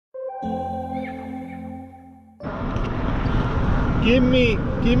Give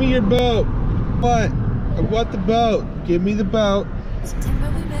me your boat. What? I want the boat. Give me the boat. September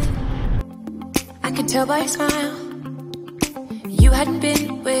we met. I could tell by your smile you hadn't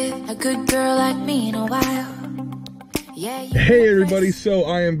been with a good girl like me in a while. Yeah. Hey everybody, so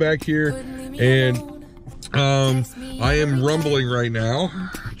I am back here and I am rumbling right now.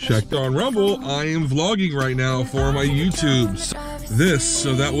 Checked on Rumble. I am vlogging right now for my YouTube.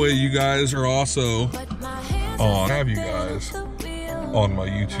 So that way you guys are also have you guys on my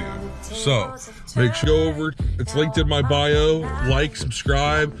YouTube. So make sure you go over, it's linked in my bio, like,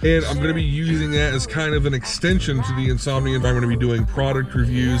 subscribe, and I'm going to be using that as kind of an extension to the Insomnia. I'm going to be doing product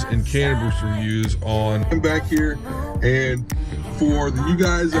reviews and cannabis reviews on. I'm back here, and for the you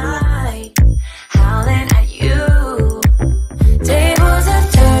guys that are howling at you, tables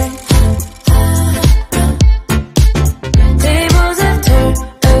have turned. Tables have turned.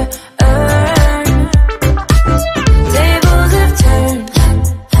 Tables have turned.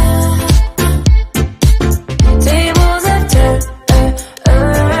 Tables have turned.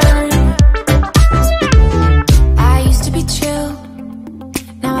 I used to be chill,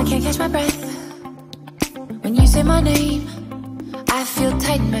 now I can't catch my breath. When you say my name, I feel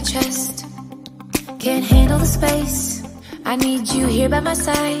tight in my chest. Can't handle the space, I need you here by my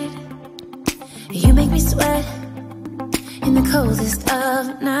side. You make me sweat in the coldest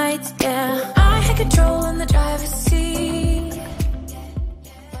of nights, yeah. I had control in the driver's seat.